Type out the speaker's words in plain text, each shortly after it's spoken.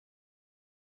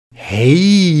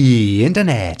Hey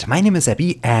Internet, my name is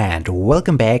Sebbi and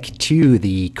welcome back to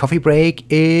the coffee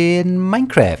break in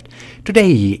Minecraft.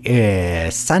 Today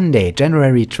is Sunday,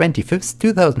 January 25th,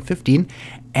 2015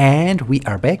 and we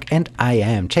are back and I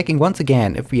am checking once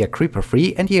again if we are creeper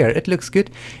free, and yeah, it looks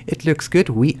good. It looks good.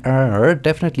 We are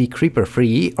definitely creeper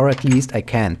free, or at least I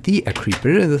can see a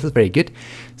creeper. This is very good.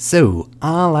 So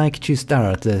I like to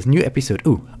start this new episode.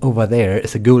 Ooh, over there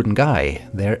is a golden guy.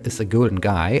 There is a golden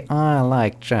guy. I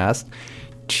like just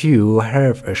to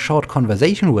have a short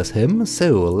conversation with him,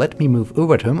 so let me move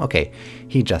over to him. Okay,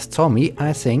 he just saw me.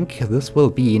 I think this will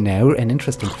be now an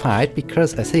interesting fight,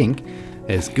 because I think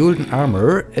his golden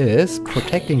armor is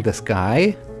protecting this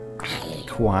guy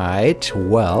quite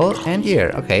well. And yeah,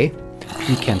 okay,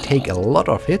 he can take a lot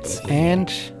of hits,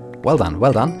 and well done,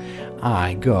 well done.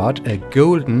 I got a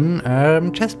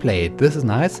golden chest plate. This is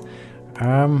nice.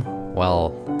 Well,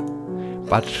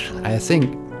 but I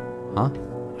think,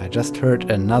 I just heard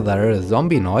another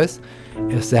zombie noise.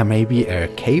 Is there maybe a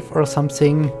cave or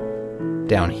something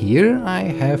down here? I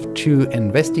have to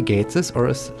investigate this, or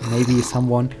is maybe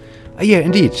someone... Oh, yeah,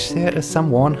 indeed, there is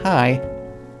someone. Hi.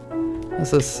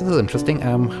 This is interesting.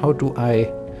 How do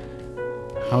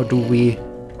we...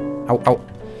 Ow, ow.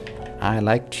 I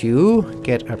like to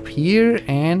get up here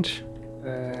and...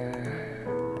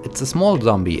 It's a small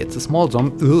zombie. It's a small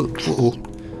zombie.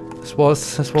 This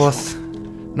was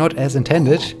not as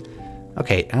intended.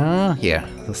 Okay, yeah,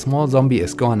 the small zombie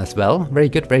is gone as well. Very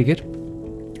good, very good.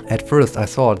 At first I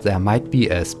thought there might be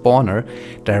a spawner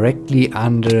directly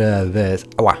under this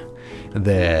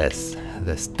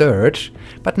dirt,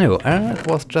 but no, it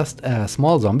was just a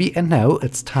small zombie. And now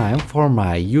it's time for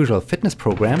my usual fitness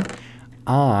program.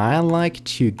 I like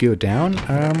to go down.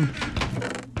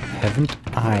 Haven't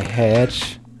I had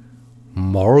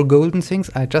more golden things?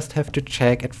 I just have to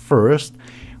check at first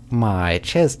my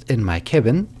chest in my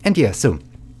cabin. And yeah, so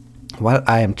while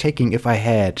I am checking if I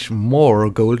had more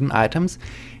golden items,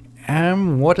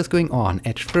 what is going on?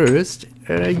 At first,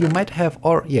 you might have,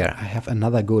 or yeah, I have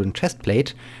another golden chest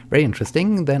plate. Very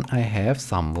interesting. Then I have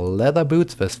some leather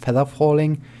boots with feather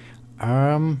falling.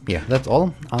 Yeah, that's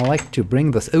all. I like to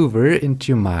bring this over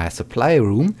into my supply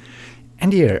room.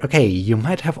 And here, okay, you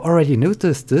might have already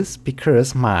noticed this,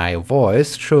 because my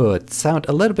voice should sound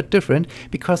a little bit different,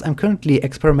 because I'm currently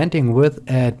experimenting with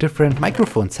a different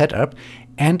microphone setup,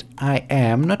 and I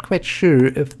am not quite sure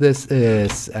if this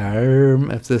is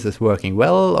working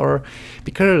well, or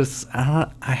because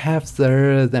I have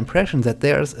the impression that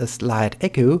there's a slight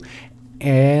echo.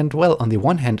 And well, on the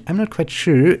one hand, I'm not quite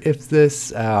sure if this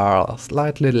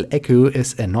slight little echo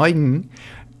is annoying,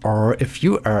 or if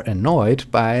you are annoyed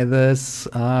by this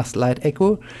slight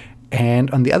echo.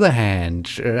 And on the other hand,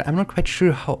 I'm not quite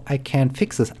sure how I can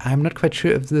fix this. I'm not quite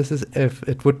sure if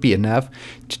it would be enough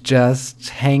to just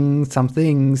hang some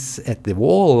things at the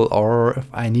wall, or if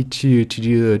I need to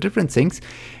do different things.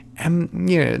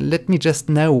 Yeah, let me just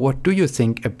know, what do you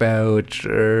think about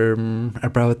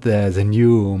the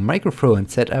new microphone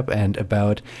setup, and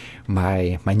about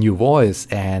my new voice,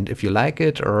 and if you like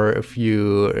it, or if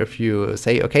you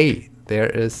say, okay,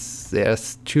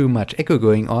 there's too much echo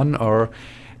going on, or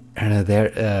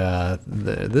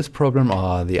this problem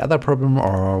or the other problem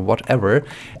or whatever.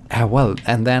 Well,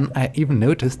 and then I even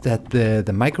noticed that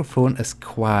the microphone is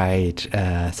quite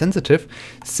sensitive,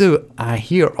 so I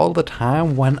hear all the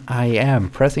time when I am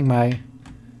pressing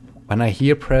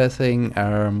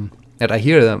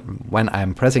when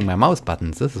I'm pressing my mouse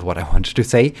buttons. This is what I wanted to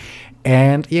say.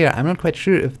 And yeah, I'm not quite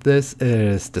sure if this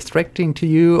is distracting to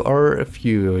you, or if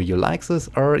you like this,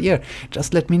 or yeah,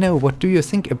 just let me know, what do you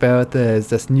think about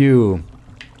this new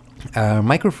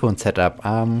microphone setup.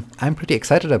 I'm pretty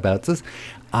excited about this.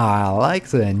 I like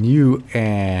the new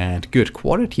and good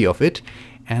quality of it.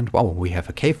 And wow, we have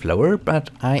a cave flower, but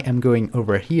I am going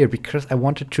over here because I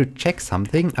wanted to check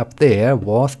something. Up there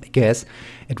was, I guess,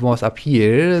 it was up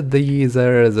here, the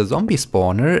zombie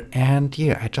spawner. And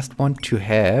yeah, I just want to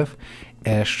have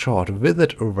a short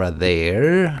visit over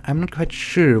there. I'm not quite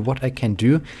sure what I can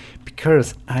do,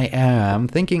 because I am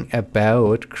thinking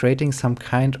about creating some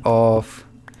kind of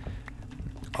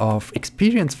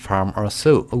experience farm or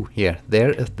so. Oh, here,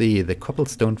 there is the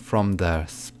cobblestone from the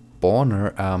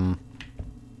spawner.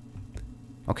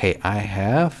 Okay, I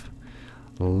have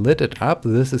lit it up.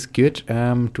 This is good.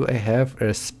 Do I have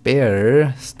a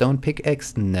spare stone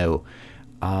pickaxe? No.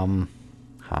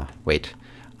 Wait.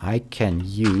 I can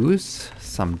use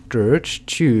some dirt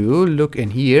to look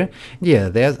in here. Yeah,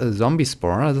 there's a zombie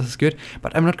spawner. This is good.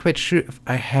 But I'm not quite sure if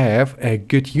I have a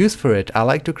good use for it. I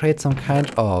like to create some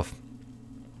kind of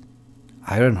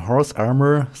iron horse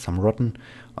armor. Some rotten...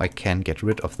 I can get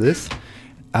rid of this.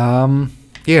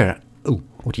 Yeah. Oh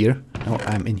dear. Now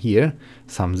I'm in here.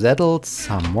 Some saddles,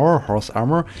 some more horse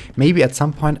armor. Maybe at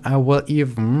some point I will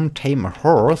even tame a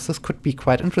horse. This could be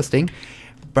quite interesting.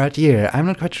 But yeah, I'm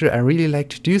not quite sure. I really like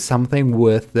to do something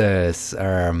with this,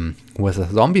 with a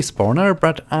zombie spawner,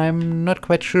 but I'm not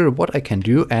quite sure what I can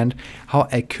do and how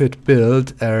I could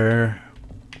build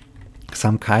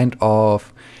some kind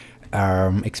of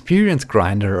experience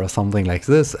grinder or something like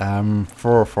this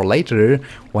for later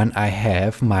when I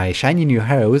have my shiny new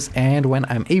house and when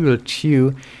I'm able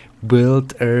to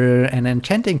build an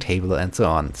enchanting table and so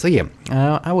on. So yeah,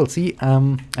 I will see.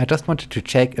 I just wanted to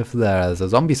check if the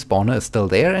zombie spawner is still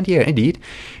there, and yeah, indeed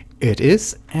it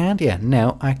is. And yeah,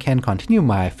 now I can continue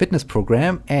my fitness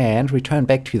program and return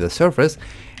back to the surface.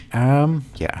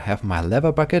 Yeah, I have my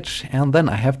lava bucket, and then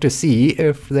I have to see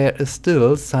if there is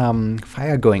still some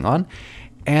fire going on.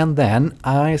 And then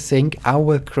I think I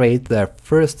will create the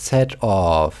first set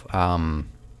of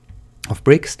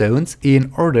brick stones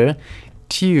in order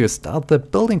to start the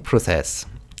building process.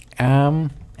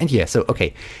 And yeah, so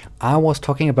okay, I was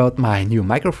talking about my new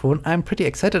microphone. I'm pretty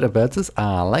excited about this.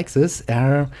 I like this.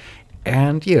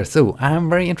 And yeah, so I'm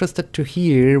very interested to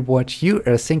hear what you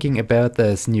are thinking about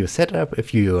this new setup.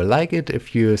 If you like it,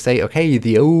 if you say, okay,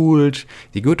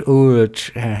 the good old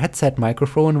headset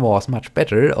microphone was much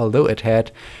better, although it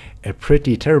had a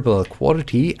pretty terrible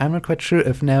quality. I'm not quite sure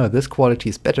if now this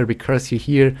quality is better because you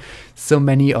hear so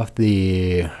many of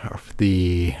the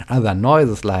other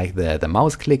noises, like the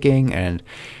mouse clicking and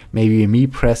maybe me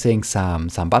pressing some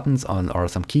buttons on or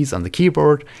some keys on the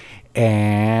keyboard.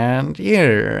 And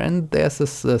yeah, and there's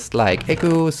this like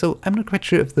echo, so I'm not quite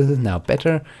sure if this is now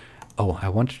better. Oh, I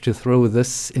wanted to throw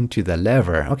this into the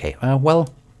lever. Okay,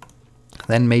 well,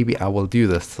 then maybe I will do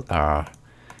this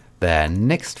the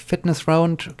next fitness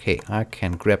round. Okay, I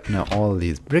can grab now all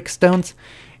these brick stones,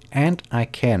 and I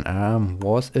can,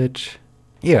 was it?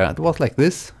 Yeah, it was like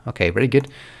this. Okay, very good.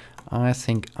 I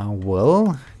think I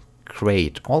will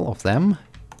create all of them.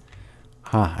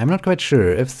 I'm not quite sure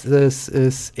if this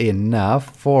is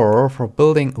enough for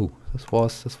building. Oh, this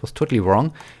was totally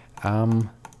wrong. This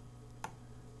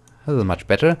is much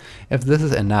better. If this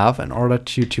is enough in order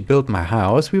to build my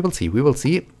house, we will see. We will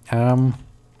see.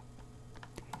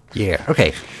 Yeah.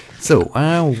 Okay. So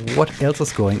what else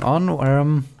is going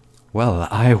on? Well,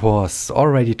 I was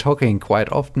already talking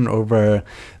quite often over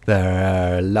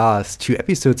the last 2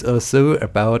 episodes or so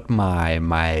about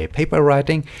my paper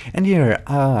writing, and here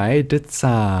I did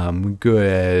some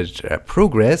good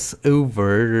progress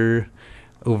over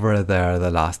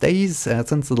the last days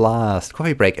since the last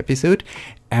coffee break episode,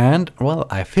 and well,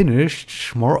 I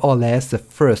finished more or less the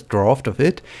first draft of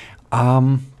it.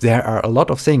 There are a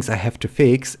lot of things I have to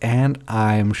fix, and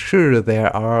I'm sure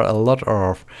there are a lot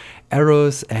of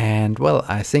errors, and well,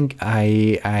 I think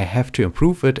I have to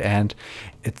improve it, and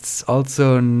it's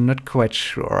also not quite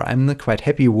sure. I'm not quite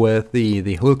happy with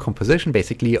the whole composition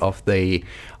basically of the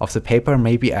paper.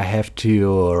 Maybe I have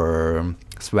to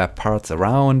swap parts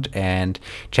around and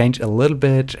change a little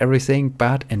bit everything,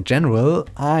 but in general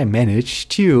I managed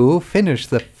to finish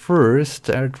the first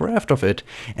draft of it,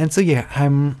 and so yeah,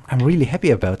 I'm really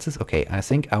happy about this. Okay, I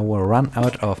think I will run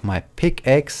out of my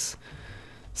pickaxe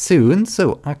soon,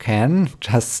 so I can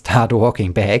just start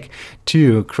walking back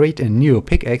to create a new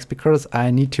pickaxe, because I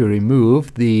need to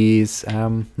remove these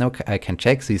now I can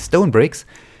check these stone bricks.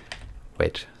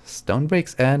 Wait, stone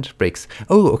bricks and bricks.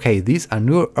 Oh, okay, these are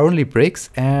only bricks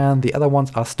and the other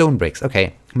ones are stone bricks.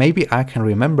 Okay, maybe I can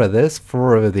remember this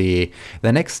for the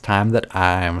next time that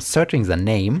I'm searching the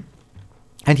name.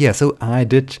 And yeah, so I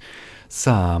did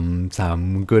some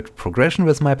good progression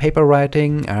with my paper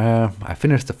writing. I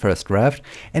finished the first draft,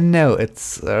 and now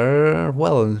it's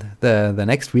well, the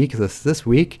next week, this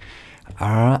week,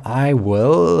 I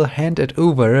will hand it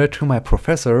over to my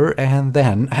professor, and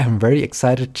then I'm very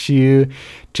excited to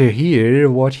hear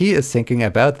what he is thinking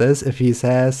about this. If he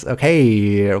says,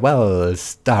 okay, well,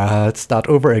 start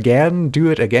over again, do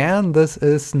it again, this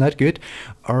is not good,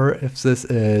 or if this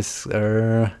is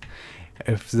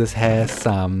if this has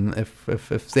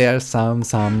if there's some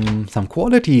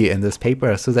quality in this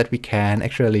paper so that we can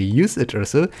actually use it or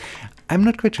so. I'm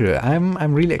not quite sure.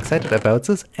 I'm really excited about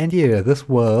this, and yeah, this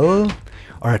will,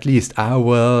 or at least I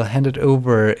will hand it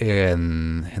over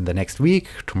in the next week,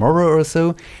 tomorrow or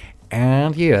so,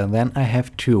 and yeah, then I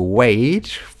have to wait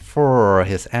for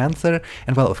his answer,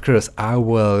 and well, of course, I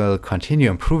will continue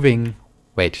improving.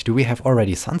 Wait, do we have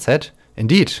already sunset?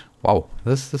 Indeed. Wow,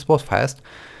 this was fast.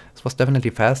 This was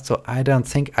definitely fast, so I don't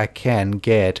think I can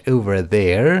get over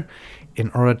there in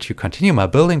order to continue my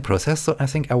building process, so I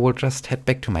think I will just head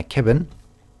back to my cabin.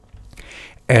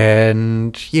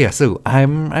 And yeah, so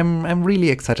I'm really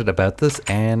excited about this,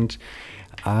 and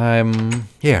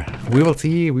yeah, we will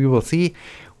see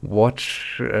what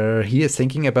he is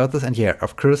thinking about this. And yeah,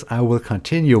 of course I will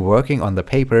continue working on the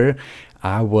paper.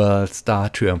 I will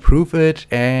start to improve it,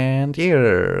 and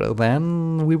yeah,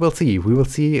 then we will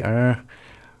see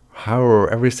how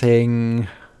everything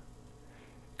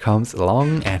comes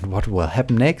along and what will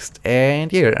happen next.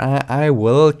 And yeah, I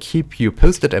will keep you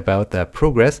posted about the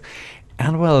progress.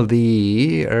 And well,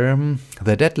 the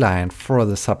deadline for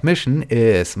the submission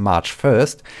is March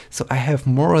 1st, so I have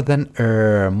more than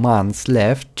a month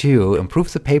left to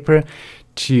improve the paper,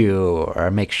 to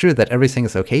make sure that everything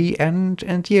is okay.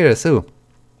 And yeah, so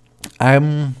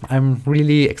I'm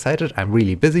really excited. I'm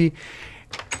really busy.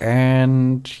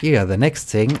 And yeah, the next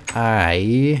thing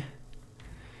I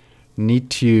need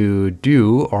to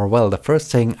do, or well, the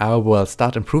first thing I will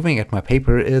start improving at my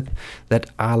paper is that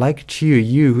I like to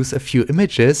use a few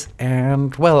images.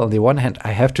 And well, on the one hand,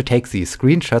 I have to take these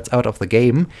screenshots out of the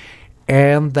game.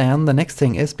 And then the next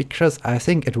thing is, because I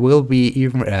think it will be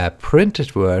even a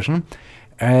printed version,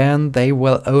 and they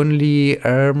will only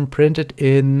print it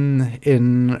in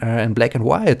black and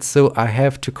white, so I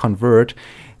have to convert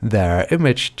their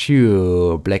image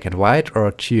to black and white,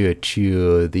 or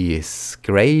to these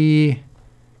gray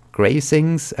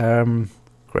things,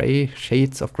 gray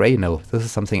shades of gray. No, this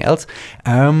is something else.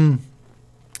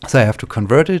 So I have to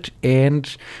convert it,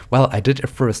 and well, I did a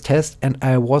first test, and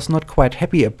I was not quite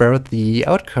happy about the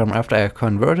outcome after I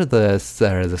converted the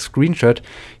screenshot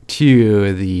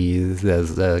to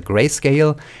the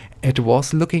grayscale. It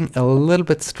was looking a little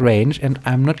bit strange, and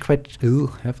I'm not quite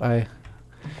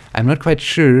I'm not quite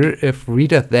sure if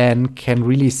reader then can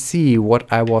really see what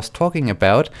I was talking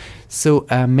about. So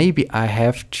maybe I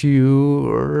have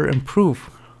to improve.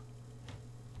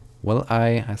 Well,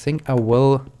 I think I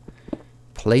will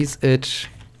place it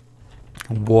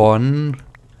one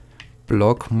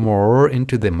block more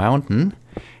into the mountain.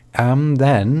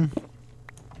 Then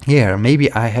yeah,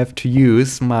 maybe I have to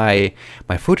use my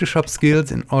Photoshop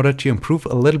skills in order to improve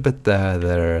a little bit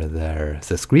the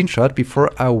screenshot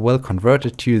before I will convert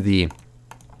it to the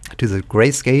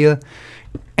grayscale.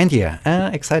 And yeah,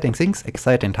 exciting things,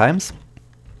 exciting times.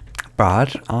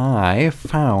 But I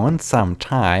found some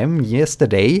time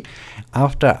yesterday,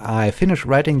 after I finished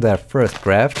writing the first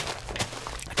draft,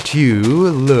 to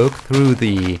look through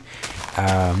the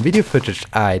video footage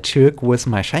I took with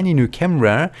my shiny new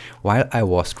camera while I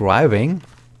was driving.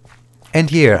 And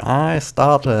here I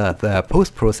started the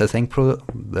post-processing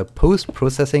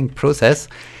process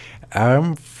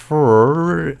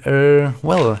for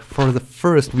the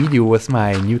first video with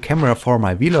my new camera for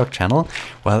my vlog channel.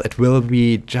 Well, it will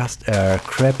be just a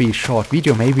crappy short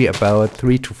video, maybe about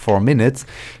 3 to 4 minutes,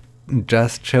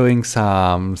 just showing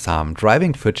some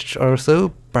driving footage or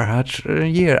so. But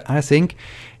yeah, I think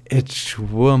it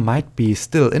might be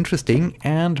still interesting,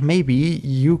 and maybe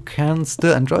you can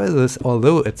still enjoy this,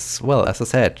 although it's, well, as I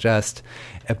said, just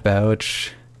about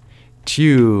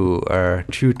 2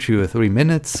 to 3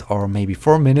 minutes, or maybe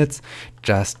 4 minutes,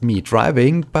 just me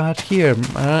driving. But here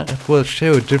it will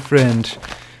show different.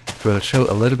 It will show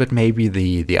a little bit maybe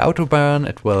the Autobahn.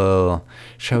 It will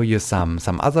show you some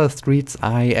other streets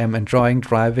I am enjoying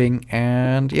driving,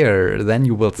 and yeah, then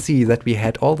you will see that we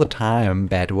had all the time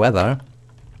bad weather.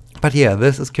 But yeah,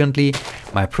 this is currently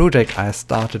my project I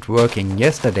started working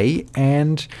yesterday,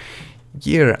 and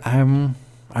yeah,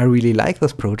 I really like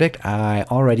this project. I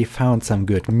already found some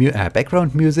good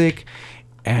background music,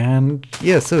 and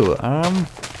yeah, so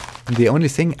the only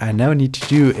thing I now need to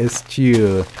do is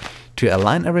to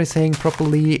align everything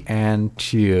properly and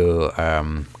to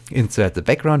insert the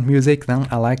background music. Then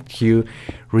I like to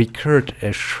record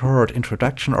a short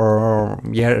introduction,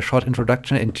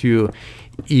 into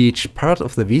each part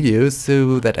of the video,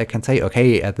 so that I can say,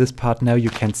 okay, at this part now you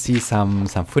can see some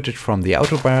footage from the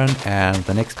Autobahn, and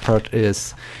the next part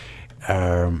is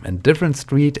a different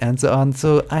street, and so on.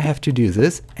 So I have to do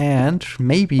this, and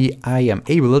maybe I am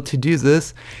able to do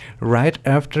this right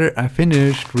after I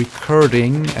finished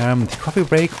recording the coffee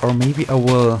break, or maybe I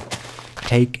will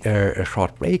take a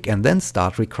short break and then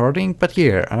start recording. But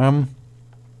here,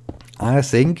 I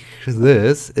think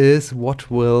this is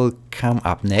what will come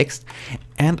up next,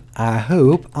 and I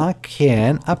hope I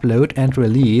can upload and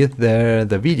release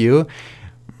the video,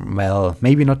 well,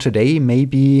 maybe not today,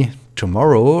 maybe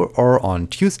tomorrow or on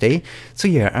Tuesday. So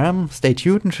yeah, stay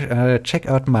tuned, check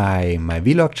out my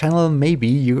vlog channel. Maybe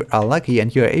you are lucky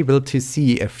and you're able to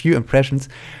see a few impressions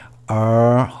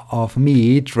of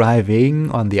me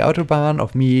driving on the Autobahn,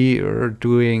 of me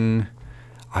doing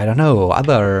I don't know,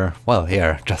 other, well,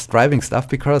 here, just driving stuff,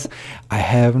 because I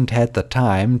haven't had the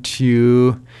time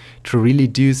to really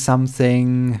do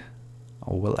something.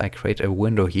 Or will I create a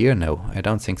window here? No, I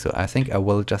don't think so. I think I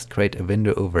will just create a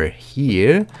window over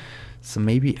here. So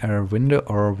maybe a window,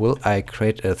 or will I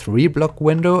create a 3-block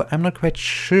window? I'm not quite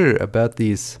sure about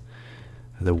the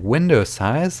window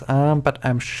size, but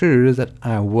I'm sure that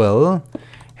I will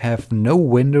have no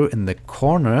window in the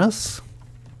corners.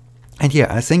 And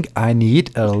yeah, I think I need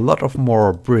a lot of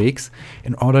more bricks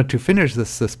in order to finish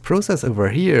this process over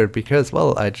here, because,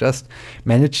 well, I just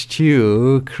managed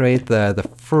to create the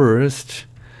first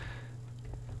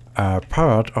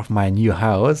part of my new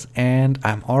house, and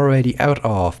I'm already out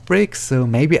of bricks, so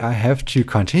maybe I have to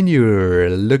continue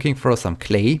looking for some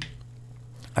clay.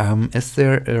 Is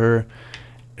there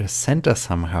a center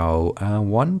somehow?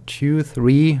 1, 2,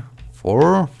 3,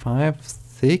 4, 5,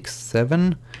 6,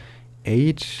 7,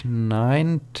 8,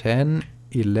 9, 10,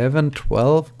 11,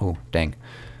 12. Oh, dang.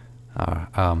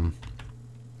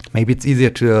 Maybe it's easier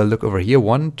to look over here.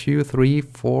 1, 2, 3,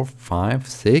 4, 5,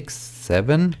 6,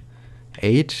 7,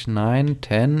 8, 9,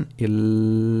 10,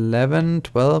 11,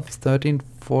 12, 13,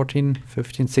 14,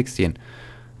 15, 16.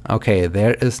 Okay,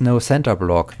 there is no center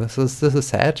block. This is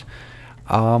sad.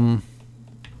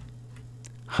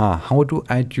 How do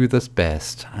I do this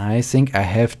best? I think I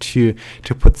have to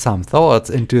put some thoughts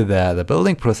into the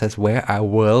building process, where I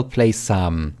will place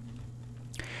some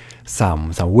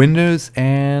windows,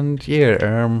 and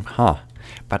yeah,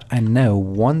 But I know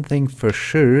one thing for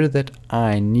sure, that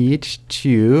I need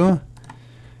to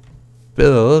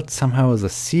build somehow the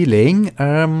ceiling,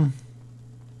 and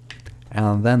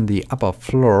then the upper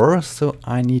floor. So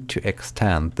I need to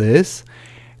extend this,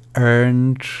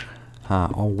 and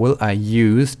or will I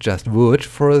use just wood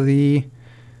for the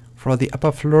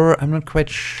upper floor? I'm not quite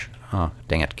sure. Oh,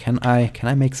 dang it! Can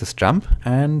I make this jump?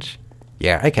 And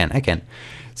yeah, I can.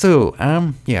 So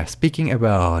yeah, speaking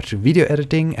about video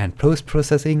editing and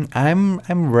post-processing, I'm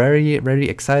very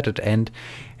excited, and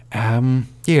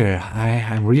yeah,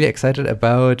 I'm really excited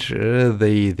about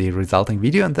the resulting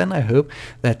video, and then I hope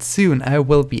that soon I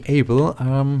will be able,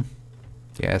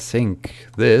 yeah, I think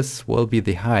this will be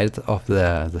the height of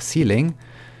the ceiling,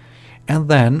 and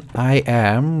then I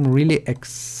am really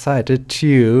excited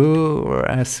to,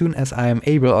 as soon as I am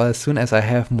able, or as soon as I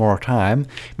have more time,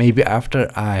 maybe after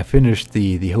I finish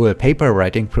the whole paper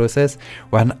writing process,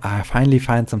 when I finally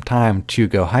find some time to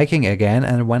go hiking again,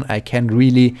 and when I can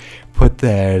really put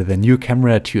the new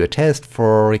camera to a test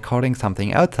for recording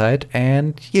something outside.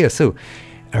 And yeah, so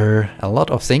a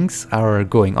lot of things are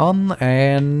going on,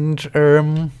 and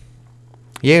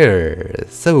yeah,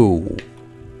 so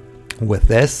with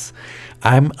this,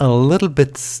 I'm a little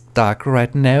bit stuck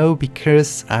right now,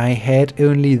 because I had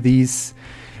only these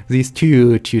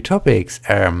two topics.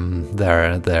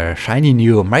 The shiny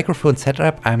new microphone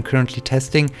setup I'm currently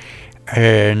testing,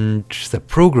 and the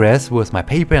progress with my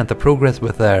paper, and the progress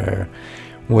with the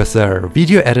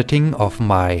video editing of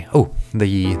my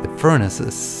the furnace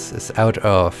is out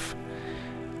of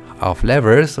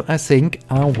lever. So I think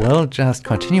I will just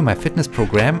continue my fitness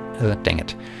program. Dang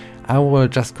it. I will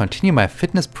just continue my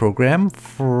fitness program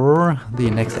for the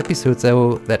next episode,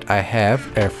 so that I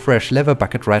have a fresh lever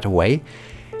bucket right away.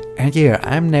 And yeah,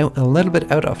 I'm now a little bit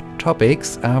out of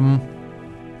topics.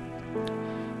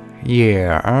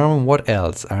 Yeah, what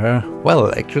else?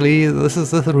 Well, actually, this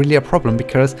is really a problem,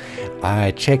 because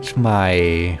I checked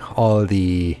all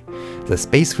the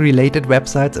space-related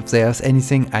websites if there's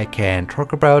anything I can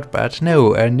talk about, but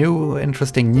no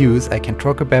interesting news I can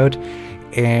talk about.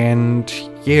 And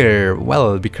yeah,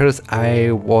 well, because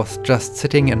I was just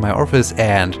sitting in my office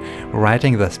and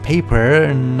writing this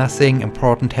paper, nothing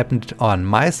important happened on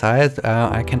my side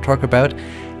I can talk about.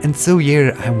 And so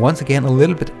yeah, I'm once again a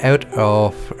little bit out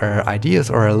of ideas,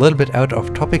 or a little bit out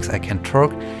of topics I can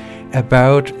talk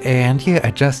about. And yeah,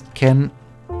 I just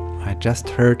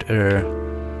heard a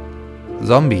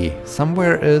zombie.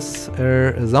 Somewhere is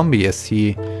a zombie. Is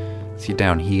he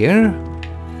down here?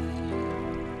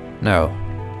 No.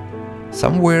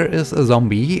 Somewhere is a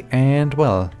zombie, and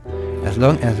well, as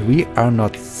long as we are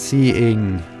not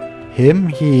seeing him,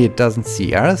 he doesn't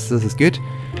see us. This is good.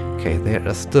 Okay, there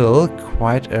is still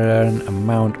quite an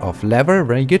amount of leather.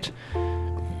 Very good.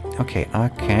 Okay, I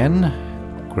can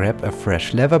grab a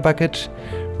fresh leather bucket.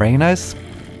 Very nice.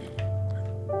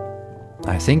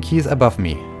 I think he's above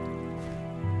me.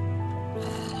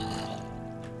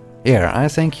 Yeah, I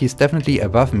think he's definitely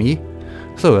above me.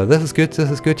 So this is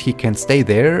good, he can stay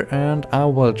there, and I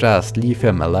will just leave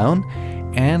him alone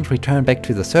and return back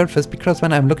to the surface, because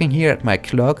when I'm looking here at my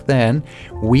clock, then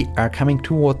we are coming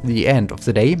toward the end of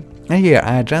the day. And yeah,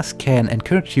 I just can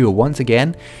encourage you once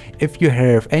again, if you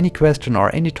have any question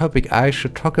or any topic I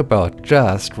should talk about,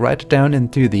 just write it down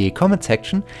into the comment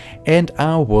section and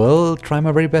I will try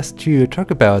my very best to talk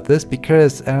about this,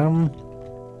 because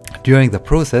during the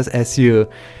process, as you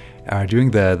are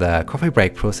doing the coffee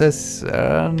break process,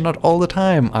 not all the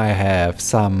time I have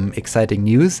some exciting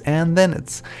news, and then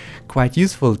it's quite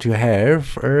useful to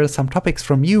have some topics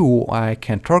from you I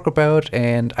can talk about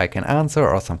and I can answer,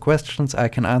 or some questions I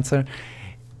can answer.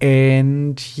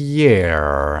 And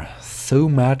yeah, so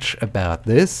much about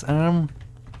this.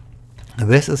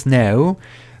 This is now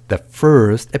the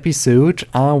first episode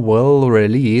I will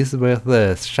release with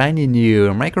this shiny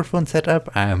new microphone setup.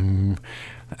 I'm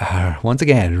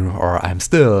I'm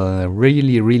still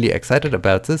really excited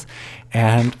about this,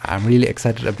 and I'm really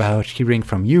excited about hearing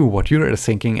from you what you're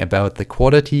thinking about the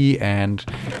quality and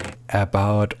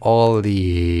about all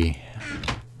the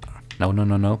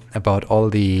about all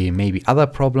the maybe other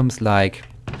problems like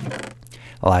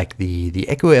the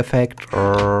echo effect,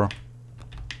 or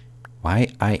why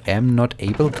I am not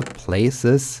able to place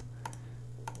this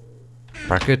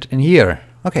bucket in here.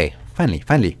 Okay, finally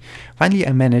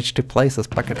I managed to place this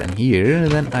bucket in here.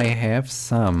 Then I have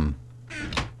some...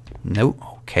 No,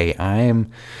 okay,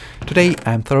 today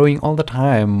I'm throwing all the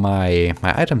time my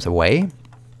items away.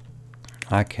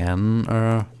 I can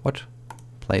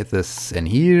place this in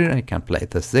here, I can place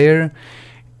this there,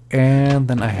 and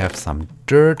then I have some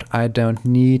dirt I don't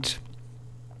need.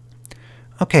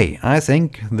 Okay, I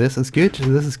think this is good,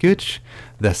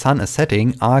 The sun is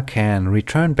setting, I can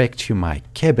return back to my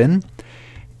cabin.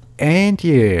 And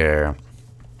yeah,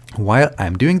 while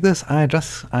I'm doing this, I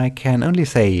can only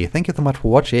say thank you so much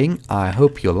for watching. I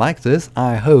hope you liked this.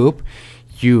 I hope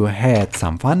you had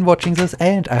some fun watching this,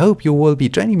 and I hope you will be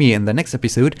joining me in the next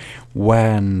episode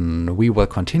when we will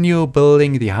continue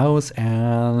building the house,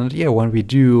 and yeah, when we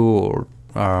do,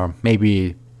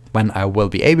 maybe when I will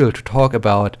be able to talk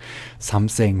about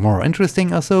something more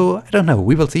interesting or so. I don't know,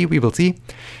 we will see.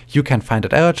 You can find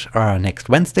it out next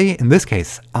Wednesday. In this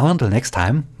case, until next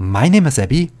time, my name is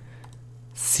Sebbi.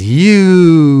 See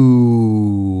you!